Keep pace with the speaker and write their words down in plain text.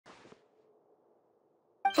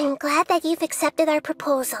I'm glad that you've accepted our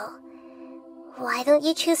proposal. Why don't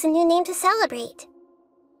you choose a new name to celebrate?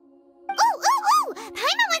 Ooh!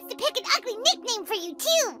 Paimon wants to pick an ugly nickname for you,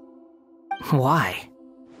 too! Why?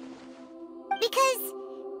 Because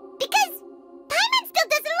Paimon still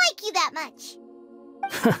doesn't like you that much.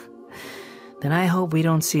 Then I hope we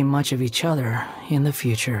don't see much of each other in the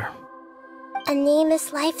future. A name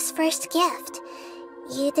is life's first gift.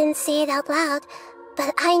 You didn't say it out loud,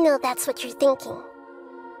 but I know that's what you're thinking.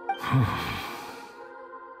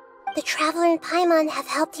 The Traveler and Paimon have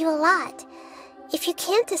helped you a lot. If you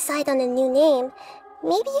can't decide on a new name,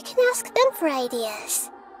 maybe you can ask them for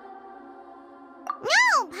ideas.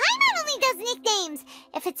 No! Paimon only does nicknames!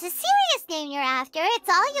 If it's a serious name you're after, it's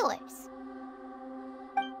all yours.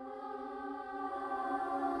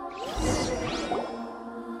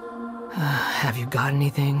 Have you got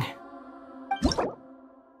anything?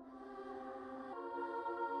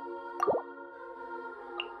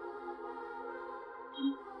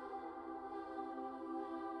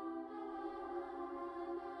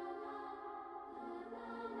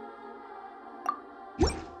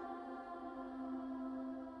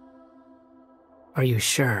 Are you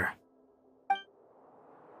sure?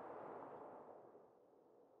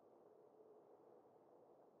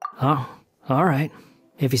 Oh, all right.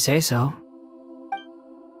 If you say so.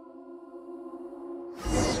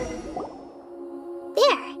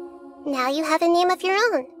 There. Now you have a name of your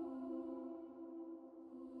own.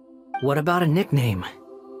 What about a nickname?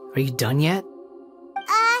 Are you done yet?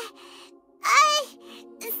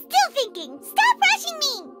 Still thinking. Stop rushing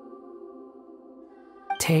me!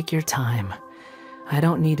 Take your time. I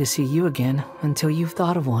don't need to see you again until you've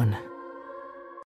thought of one.